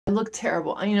I look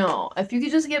terrible. I know. If you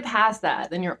could just get past that,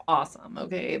 then you're awesome,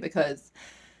 okay? Because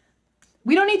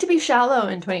we don't need to be shallow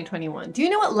in 2021. Do you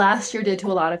know what last year did to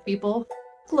a lot of people?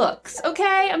 Looks,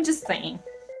 okay? I'm just saying.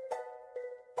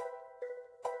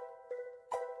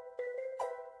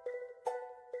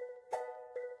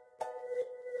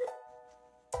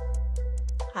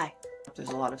 Hi. There's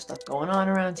a lot of stuff going on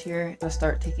around here. I'm gonna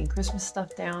start taking Christmas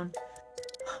stuff down.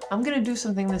 I'm gonna do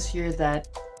something this year that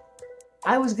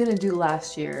I was gonna do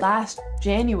last year. Last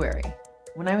January,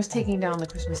 when I was taking down the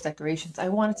Christmas decorations, I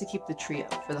wanted to keep the tree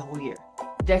up for the whole year.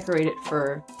 Decorate it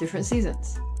for different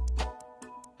seasons.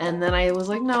 And then I was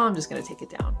like, no, I'm just gonna take it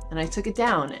down. And I took it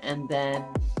down, and then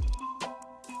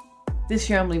this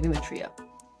year I'm leaving the tree up.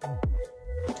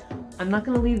 I'm not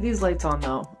gonna leave these lights on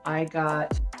though. I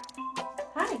got...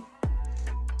 Hi. Hi.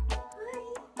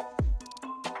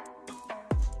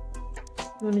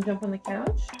 You wanna jump on the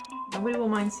couch? Nobody will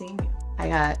mind seeing you. I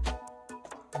got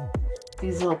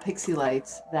these little pixie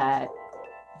lights that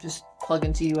just plug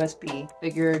into USB.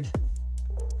 Figured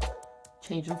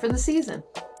change them for the season.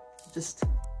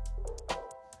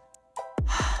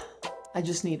 I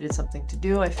just needed something to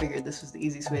do. I figured this was the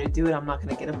easiest way to do it. I'm not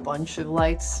gonna get a bunch of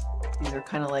lights. These are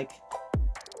kind of like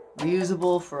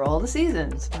reusable for all the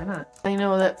seasons. Why not? I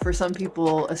know that for some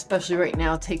people, especially right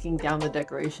now, taking down the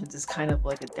decorations is kind of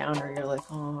like a downer. You're like,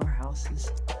 oh, our house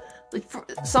is... Like,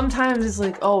 sometimes it's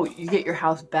like, oh, you get your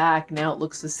house back, now it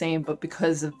looks the same, but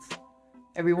because of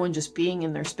everyone just being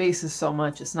in their spaces so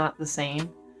much, it's not the same.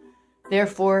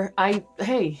 Therefore,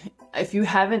 hey, if you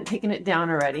haven't taken it down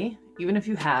already, even if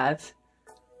you have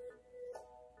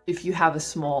a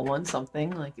small one,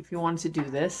 something, like if you wanted to do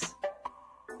this,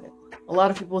 a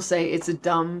lot of people say it's a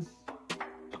dumb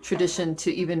tradition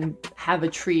to even have a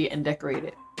tree and decorate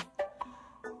it.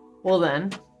 Well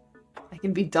then, I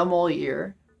can be dumb all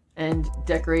year and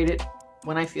decorate it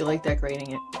when I feel like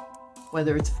decorating it.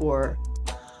 Whether it's for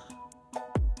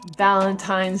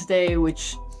Valentine's Day,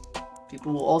 which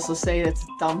people will also say that's a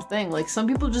dumb thing. Like, some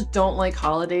people just don't like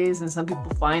holidays, and some people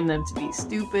find them to be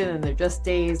stupid and they're just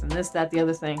days and this, that, the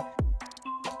other thing.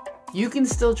 You can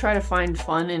still try to find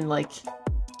fun in like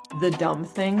the dumb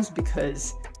things,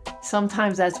 because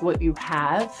sometimes that's what you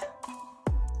have.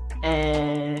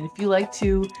 And if you like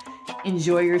to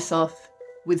enjoy yourself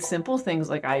with simple things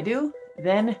like I do,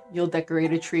 then you'll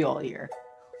decorate a tree all year.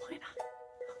 Why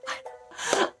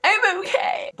not? I'm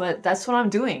okay. But that's what I'm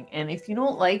doing. And if you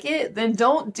don't like it, then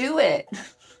don't do it.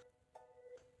 If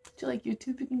you like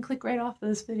YouTube, you can click right off of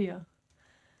this video.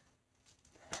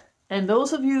 And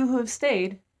those of you who have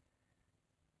stayed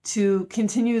to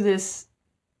continue this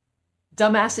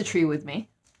dumbassery with me,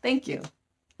 thank you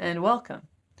and welcome.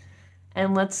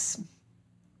 And let's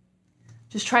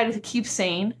just try to keep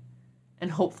sane and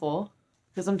hopeful,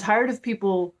 because I'm tired of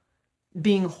people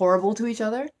being horrible to each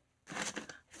other. I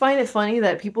find it funny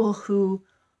that people who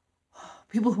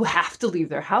have to leave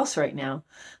their house right now,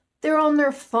 they're on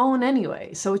their phone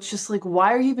anyway. So it's just like,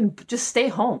 why are you even, just stay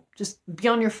home. Just be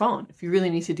on your phone if you really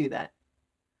need to do that.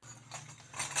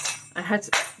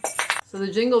 So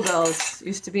the Jingle Bells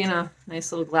used to be in a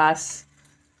nice little glass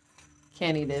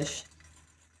candy dish.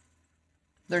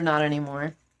 They're not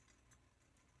anymore.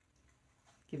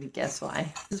 Give you a guess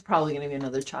why. This is probably going to be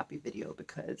another choppy video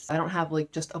because I don't have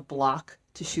like just a block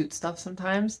to shoot stuff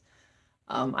sometimes.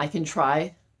 I can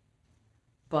try,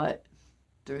 but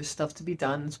there's stuff to be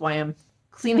done. That's why I'm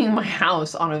cleaning my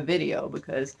house on a video,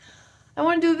 because I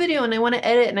want to do a video and I want to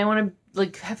edit and I want to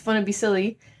like have fun and be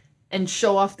silly and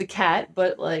show off the cat,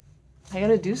 but like I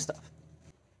gotta do stuff.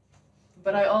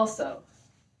 But I also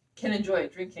can enjoy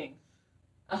drinking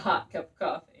a hot cup of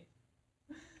coffee.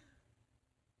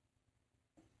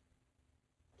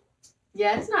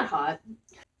 Yeah, it's not hot.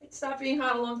 It stopped being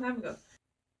hot a long time ago.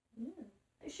 Yeah.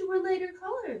 I should wear lighter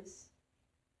colors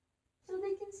so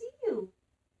they can see you.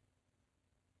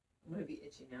 I'm gonna be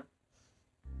itchy now.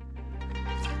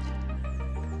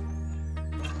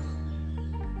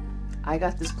 I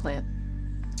got this plant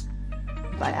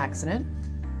by accident.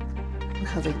 Look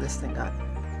how big this thing got.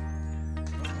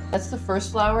 That's the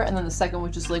first flower, and then the second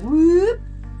was just like whoop.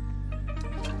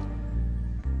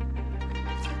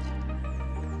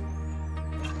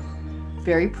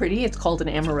 Very pretty. It's called an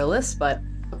amaryllis, but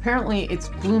apparently it's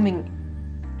blooming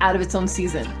out of its own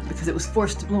season because it was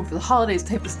forced to bloom for the holidays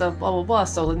type of stuff, blah, blah, blah.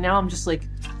 So now I'm just like,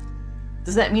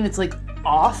 does that mean it's like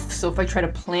off? So if I try to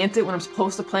plant it when I'm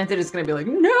supposed to plant it, it's gonna be like,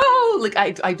 no! Like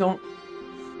I don't.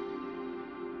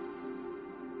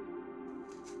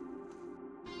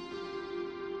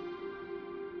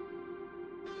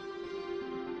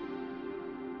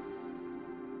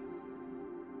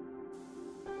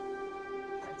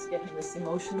 Getting this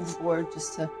emotions board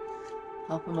just to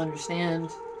help him understand.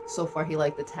 So far he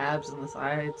liked the tabs on the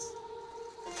sides.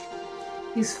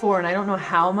 He's 4 and I don't know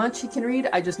how much he can read,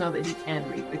 I just know that he can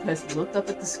read because he looked up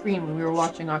at the screen when we were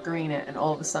watching Ocarina and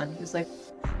all of a sudden he was like,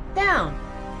 down!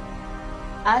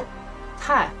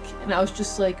 Attack! And I was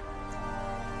just like,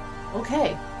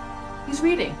 okay, he's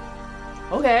reading.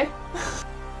 Okay.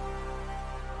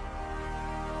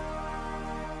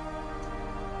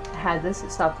 I had this,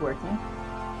 it stopped working.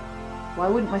 Why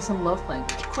wouldn't my son love playing?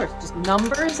 Of course, just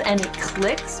numbers and it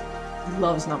clicks. He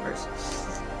loves numbers.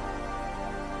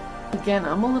 Again,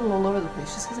 I'm a little all over the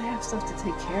place just because I have stuff to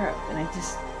take care of. And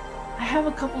I have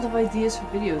a couple of ideas for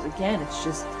videos. Again, it's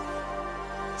just,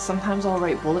 sometimes I'll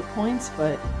write bullet points,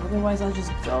 but otherwise I'll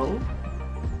just go.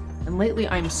 And lately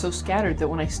I'm so scattered that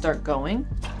when I start going,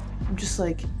 I'm just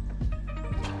like,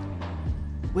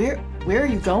 where are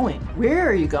you going? Where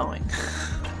are you going?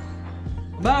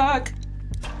 Back!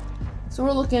 So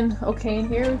we're looking okay in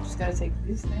here, just gotta take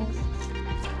these things.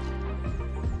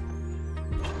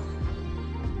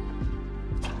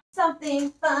 Something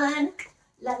fun,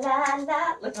 la la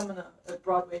la. Like I'm in a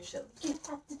Broadway show. You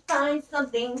have to find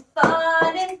something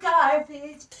fun in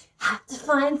garbage. Have to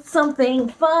find something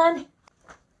fun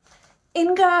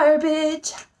in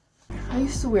garbage. I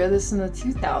used to wear this in the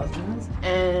 2000s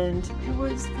and it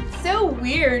was so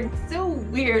weird, so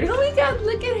weird. Oh my god,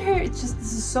 look at her. It's just,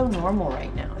 this is so normal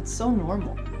right now. It's so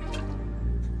normal.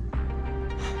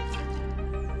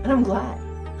 And I'm glad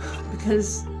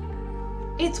because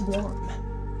it's warm.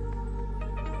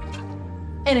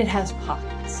 And it has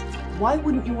pockets. Why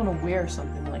wouldn't you want to wear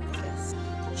something like this?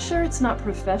 Sure, it's not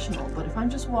professional, but if I'm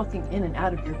just walking in and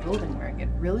out of your building wearing it,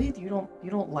 really? You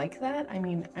don't like that? I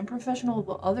mean, I'm professional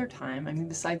the other time. I mean,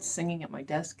 besides singing at my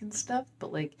desk and stuff,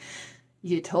 but like,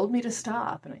 you told me to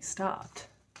stop and I stopped.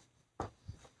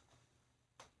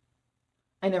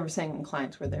 I never sang when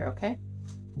clients were there, okay?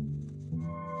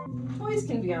 Toys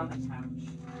can be on the couch.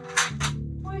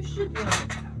 Toys should be on the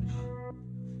couch.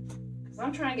 Because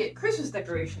I'm trying to get Christmas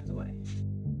decorations away.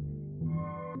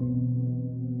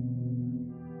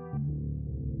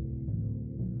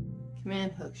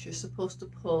 Command hooks, you're supposed to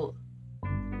pull. I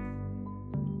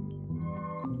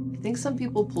think some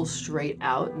people pull straight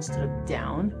out instead of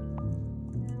down.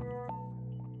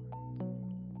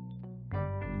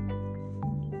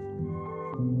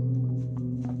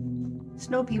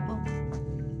 Snow people.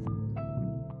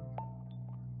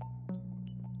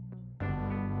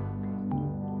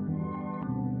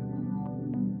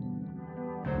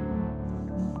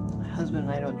 My husband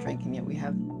and I don't drink, and yet we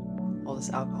have all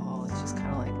this alcohol. It's just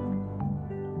kind of like,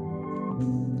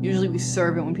 usually we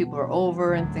serve it when people are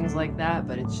over and things like that,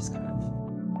 but it's just kind of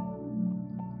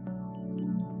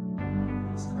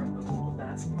start with a little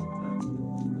basket to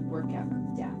workout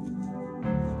stuff.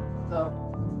 So,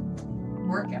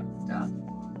 workout stuff.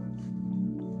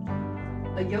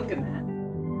 A yoga mat.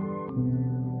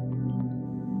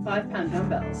 5-pound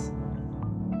dumbbells.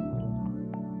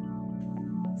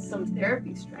 Some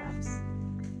therapy straps.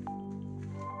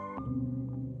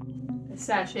 A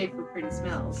sachet for pretty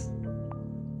smells.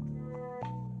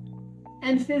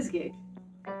 And Fizzgig.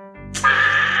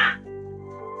 Ah!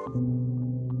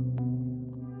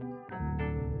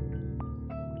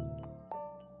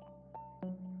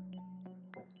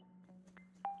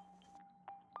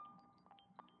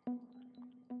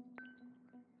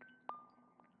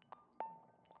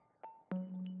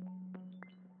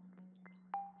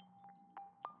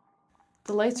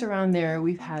 The lights around there,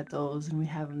 we've had those and we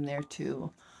have them there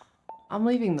too. I'm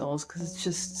leaving those because it's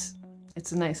just,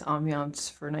 it's a nice ambiance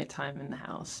for nighttime in the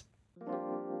house.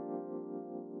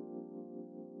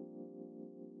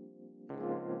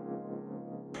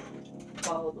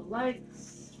 Follow the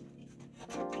lights.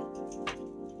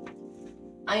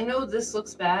 I know this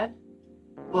looks bad,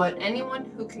 but anyone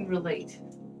who can relate.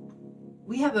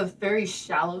 We have a very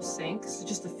shallow sink, so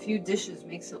just a few dishes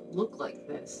makes it look like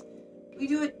this. We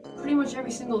do it pretty much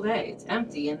every single day. It's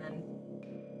empty and then...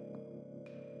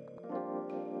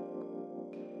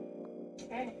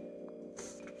 Okay.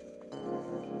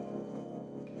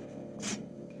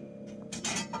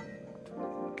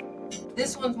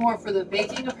 This one's more for the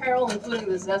baking apparel, including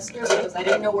the zester, because I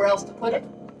didn't know where else to put it.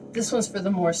 This one's for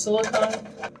the more silicone.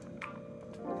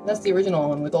 That's the original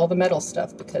one with all the metal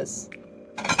stuff, because...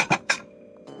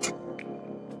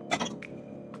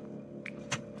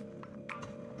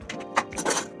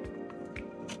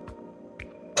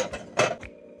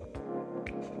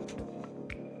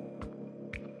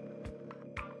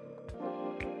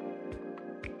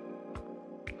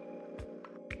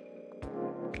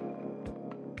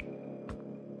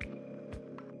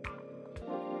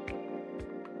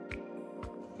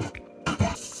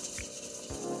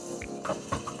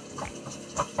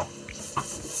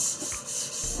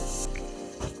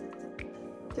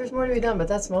 There's more to be done, but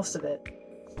that's most of it.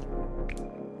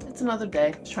 It's another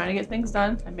day. Just trying to get things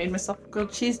done. I made myself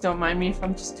grilled cheese. Don't mind me if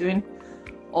I'm just doing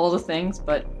all the things,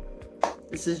 but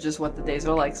this is just what the days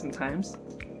are like sometimes.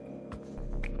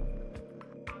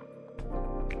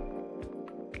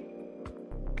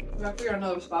 I gotta figure out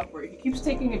another spot for you. He keeps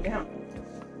taking it down.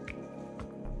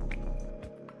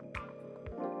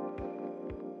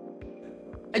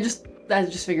 I just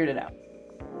figured it out.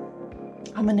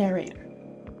 I'm a narrator.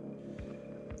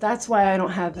 That's why I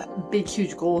don't have big,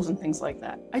 huge goals and things like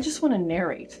that. I just want to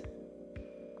narrate.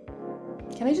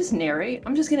 Can I just narrate?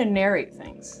 I'm just gonna narrate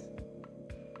things.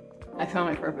 I found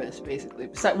my purpose, basically.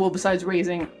 Besides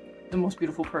raising the most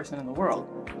beautiful person in the world,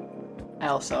 I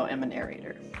also am a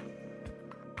narrator.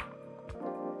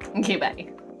 Okay, bye.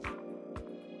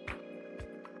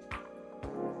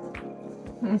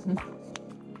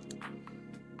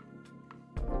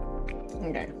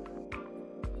 Okay.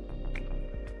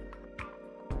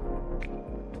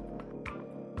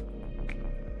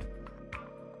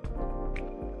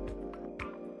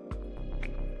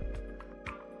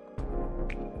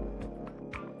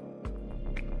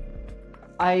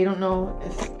 I don't know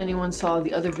if anyone saw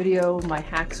the other video, my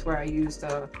hacks, where I used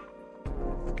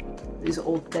these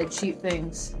old bed sheet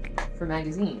things for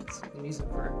magazines. You can use them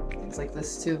for things like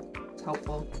this too. It's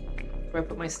helpful. Where I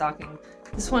put my stocking.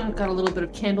 This one got a little bit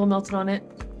of candle melted on it.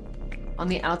 On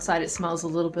the outside, it smells a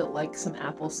little bit like some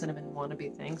apple cinnamon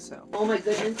wannabe thing. So, oh my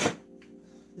goodness,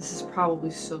 this is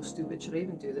probably so stupid. Should I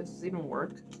even do this? Does it even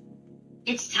work?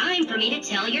 It's time for me to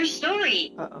tell your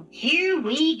story. Uh-oh. Here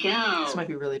we go. This might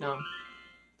be really dumb.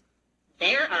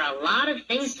 There are a lot of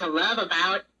things to love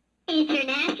about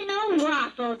International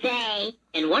Waffle Day.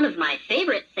 And one of my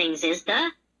favorite things is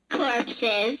the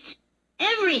corpses.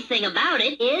 Everything about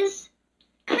it is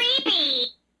creepy.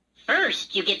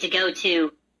 First, you get to go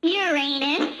to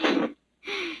Uranus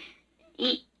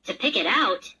to pick it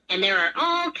out, and there are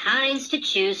all kinds to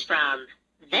choose from.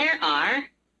 There are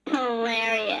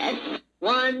hilarious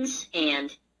ones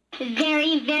and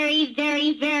very, very,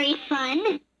 very, very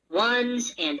fun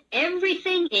ones and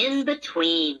everything in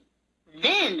between.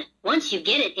 Then, once you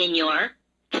get it in your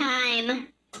time,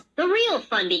 the real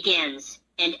fun begins,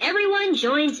 and everyone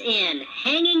joins in,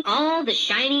 hanging all the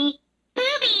shiny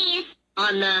boobies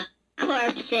on the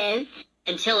corpses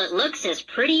until it looks as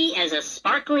pretty as a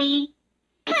sparkly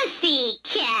pussy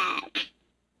cat.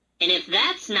 And if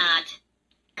that's not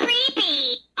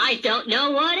creepy, I don't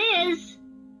know what is.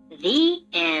 The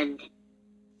end.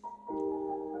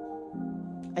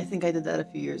 I think I did that a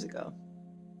few years ago,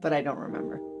 but I don't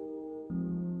remember.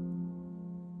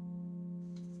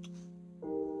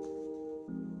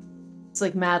 It's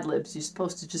like Mad Libs. You're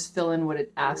supposed to just fill in what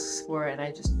it asks for, and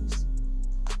I just...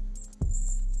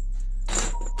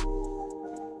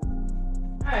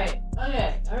 Alright,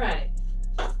 okay, alright.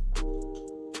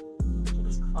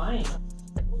 It's crying.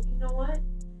 Well, you know what?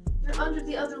 You're under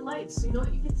the other lights, so you know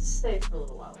what? You get to stay for a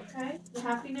little while, okay? You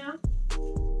happy now?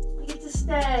 You get to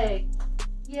stay.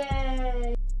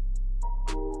 Yay!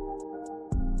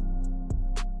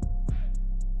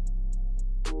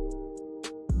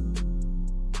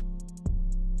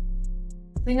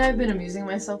 The thing I've been amusing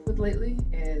myself with lately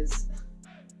is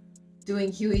doing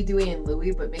Huey, Dewey, and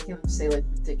Louie, but making them say like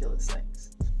ridiculous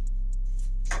things.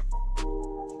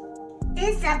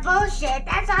 It's a bullshit.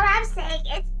 That's all I'm saying.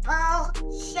 It's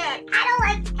bullshit. I don't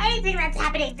like anything that's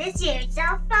happening this year so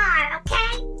far,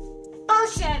 okay?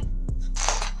 Bullshit.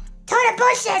 Total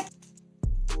bullshit.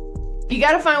 You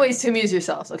gotta find ways to amuse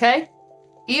yourselves, okay?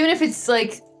 Even if it's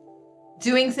like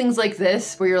doing things like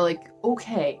this where you're like,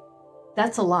 okay,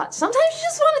 that's a lot. Sometimes you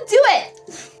just want to do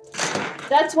it.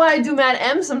 That's why I do Mad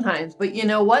M sometimes. But you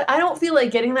know what? I don't feel like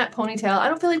getting that ponytail. I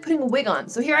don't feel like putting a wig on.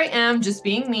 So here I am, just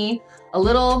being me, a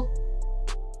little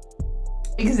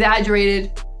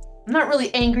exaggerated. I'm not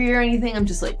really angry or anything. I'm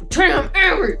just like, I'm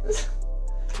angry.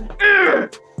 I'm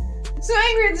so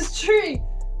angry at this tree.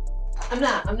 I'm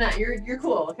not. You're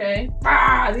cool, okay?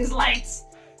 Ah, these lights.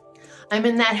 I'm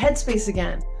in that headspace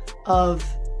again of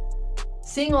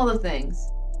seeing all the things,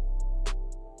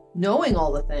 knowing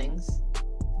all the things,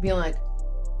 being like,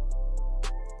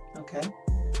 okay,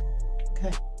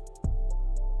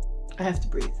 I have to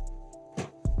breathe.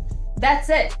 That's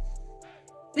it.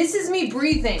 This is me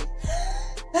breathing.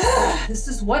 This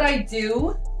is what I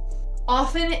do.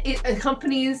 Often it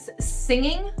accompanies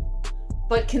singing,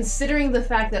 but considering the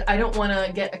fact that I don't want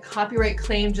to get a copyright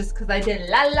claim just because I did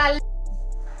la la la.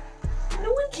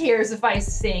 No one cares if I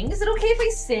sing. Is it okay if I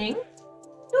sing?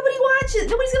 Nobody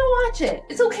watches. Nobody's gonna watch it.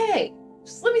 It's okay.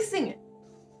 Just let me sing it.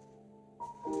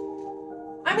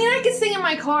 I mean, I can sing in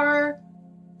my car,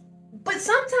 but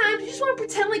sometimes you just want to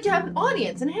pretend like you have an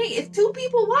audience. And hey, if 2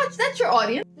 people watch, that's your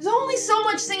audience. There's only so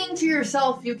much singing to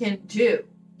yourself you can do.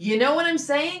 You know what I'm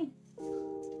saying?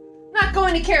 I'm not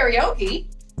going to karaoke.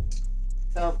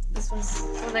 So this was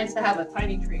so nice to have a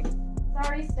tiny tree.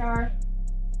 Sorry, Star.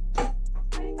 Bye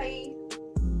bye.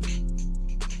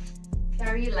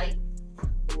 Sorry, light.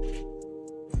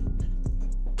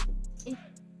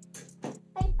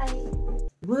 Bye bye.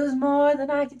 It was more than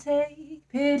I could take.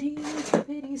 Pity,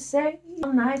 pity, say.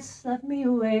 Some nights left me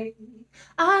away.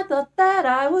 I thought that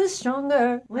I was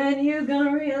stronger. When you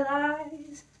gonna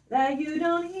realize that you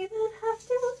don't even have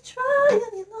to try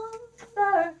any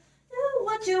longer? Do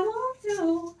what you want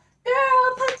to.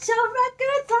 Girl, put your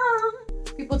records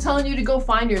on. People telling you to go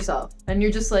find yourself. And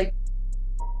you're just like,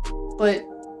 but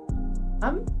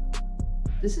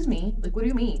this is me. Like, what do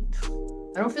you mean?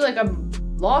 I don't feel like I'm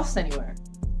lost anywhere.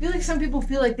 I feel like some people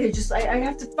feel like they just, I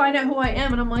have to find out who I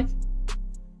am. And I'm like,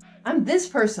 I'm this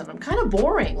person. I'm kind of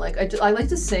boring. Like, I like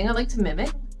to sing. I like to mimic.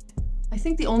 I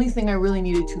think the only thing I really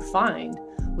needed to find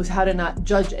was how to not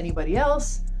judge anybody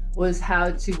else, was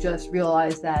how to just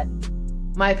realize that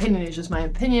my opinion is just my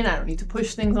opinion. I don't need to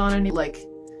push things on any, like,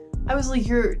 I was like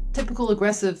your typical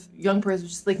aggressive young person,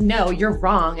 just like, no, you're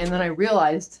wrong. And then I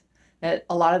realized that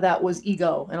a lot of that was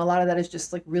ego, and a lot of that is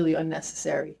just like really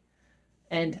unnecessary.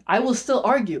 And I will still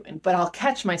argue, but I'll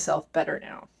catch myself better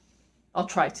now. I'll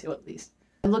try to, at least.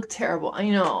 I look terrible, I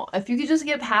know. If you could just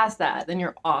get past that, then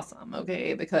you're awesome,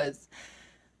 okay? Because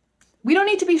we don't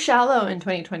need to be shallow in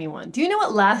 2021. Do you know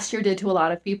what last year did to a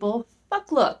lot of people?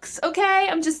 Fuck looks, okay?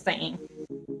 I'm just saying.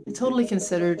 I totally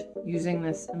considered using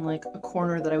this in like a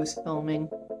corner that I was filming.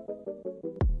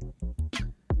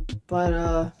 But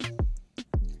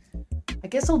I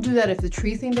guess I'll do that if the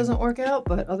tree thing doesn't work out,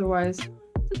 but otherwise,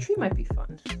 the tree might be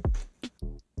fun.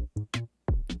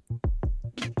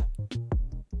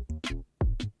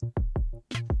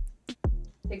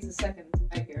 Takes a second,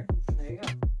 I hear. There you go.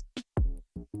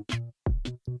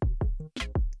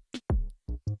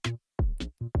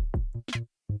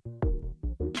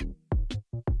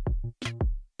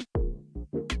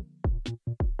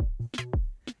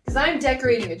 Because I'm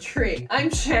decorating a tree. I'm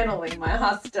channeling my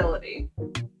hostility.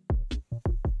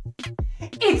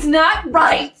 It's not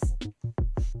right!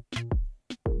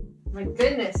 My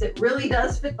goodness, it really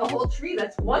does fit the whole tree.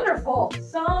 That's wonderful.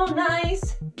 So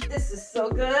nice. This is so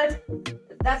good.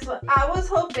 That's what I was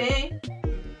hoping.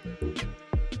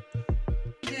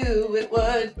 Do it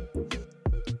would.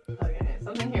 Okay,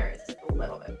 something here is just a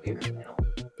little bit weird. I don't.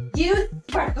 You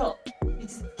sparkle. You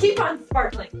just keep on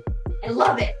sparkling. I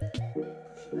love it.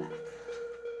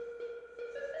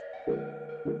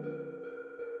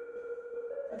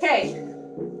 Okay.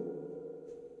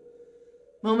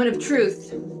 Moment of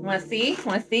truth. Wanna see?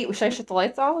 Wanna see? Should I shut the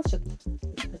lights off? Let's just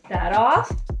put that off.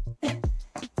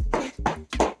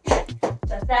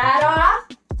 Shut that off.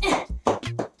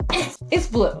 It's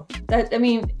blue. I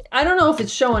mean, I don't know if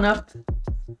it's showing up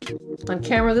on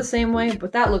camera the same way,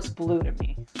 but that looks blue to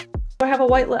me. Do I have a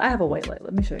white light? I have a white light.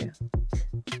 Let me show you.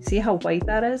 See how white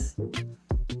that is?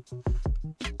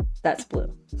 That's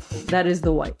blue. That is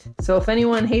the white. So if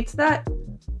anyone hates that,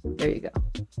 there you go.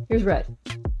 Here's red.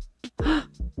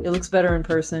 It looks better in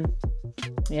person.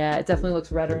 Yeah, it definitely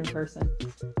looks redder in person.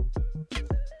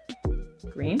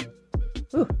 Green.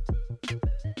 Ooh.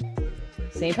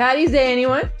 St. Patty's Day,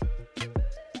 anyone?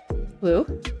 Blue.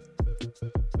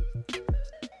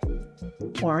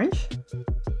 Orange.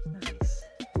 Nice.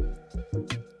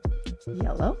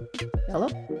 Yellow. Yellow?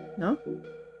 No?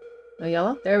 No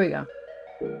yellow? There we go.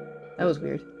 That was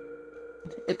weird.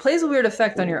 It plays a weird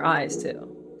effect on your eyes,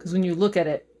 too. Because when you look at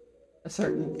it a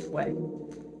certain way.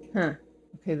 Huh.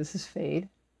 Okay, this is fade.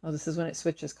 Oh, this is when it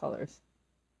switches colors.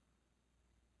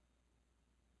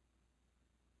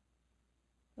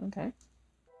 Okay.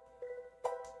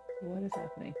 What is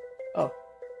happening? Oh.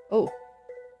 Oh.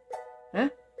 Huh?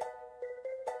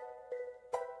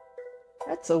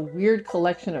 That's a weird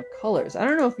collection of colors. I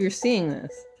don't know if you're seeing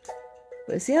this.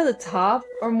 But see how the top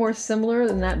are more similar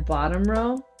than that bottom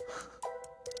row?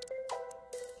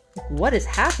 What is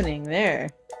happening there?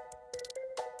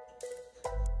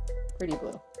 Pretty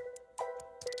blue.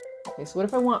 Okay, so what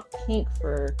if I want pink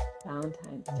for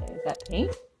Valentine's Day? Is that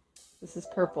pink? This is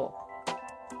purple.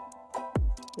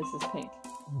 This is pink.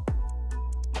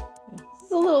 This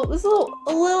is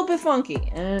a little bit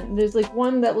funky, and there's like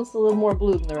one that looks a little more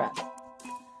blue than the rest.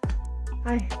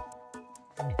 Hi.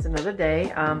 It's another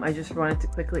day. I just wanted to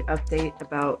quickly update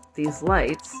about these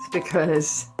lights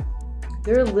because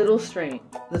they're a little strange.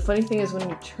 The funny thing is when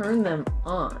you turn them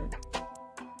on,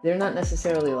 they're not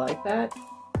necessarily like that.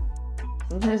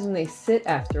 Sometimes when they sit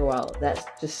after a while,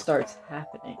 that just starts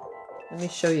happening. Let me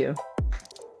show you.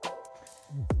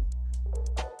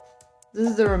 This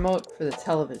is the remote for the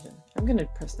television. I'm gonna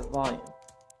press the volume.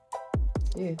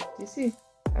 Do you see?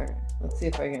 Alright, let's see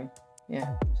if I can.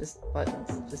 Yeah, just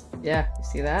buttons. Just, yeah, you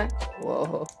see that?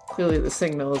 Whoa. Clearly the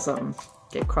signals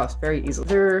get crossed very easily.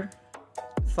 They're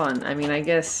fun. I mean, I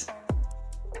guess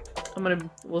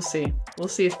we'll see. We'll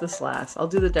see if this lasts. I'll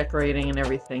do the decorating and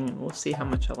everything, and we'll see how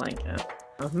much I like it.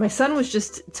 My son was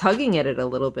just tugging at it a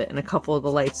little bit, and a couple of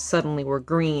the lights suddenly were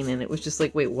green, and it was just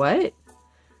like, wait, what?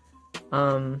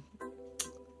 And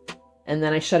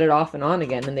then I shut it off and on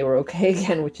again, and they were okay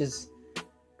again, which is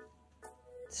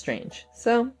strange.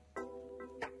 So,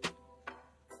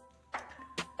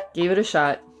 gave it a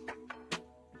shot.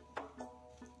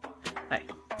 Bye.